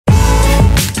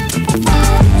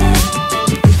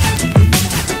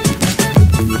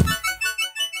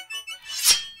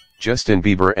Justin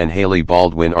Bieber and Hailey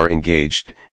Baldwin are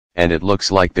engaged, and it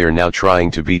looks like they're now trying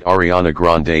to beat Ariana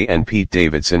Grande and Pete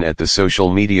Davidson at the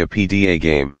social media PDA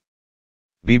game.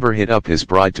 Bieber hit up his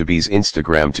bride-to-be's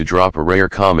Instagram to drop a rare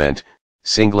comment,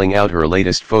 singling out her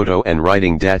latest photo and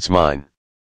writing "That's mine."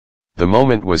 The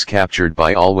moment was captured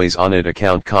by Always On It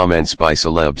account comments by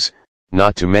celebs,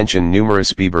 not to mention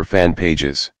numerous Bieber fan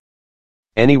pages.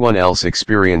 Anyone else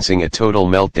experiencing a total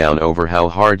meltdown over how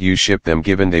hard you ship them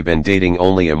given they've been dating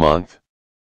only a month?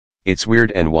 It's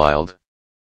weird and wild.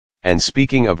 And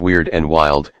speaking of weird and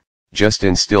wild,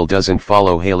 Justin still doesn't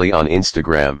follow Hailey on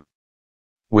Instagram.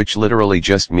 Which literally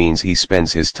just means he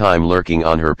spends his time lurking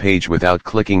on her page without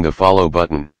clicking the follow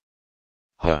button.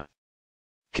 Huh.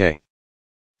 'Kay.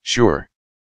 Sure.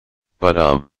 But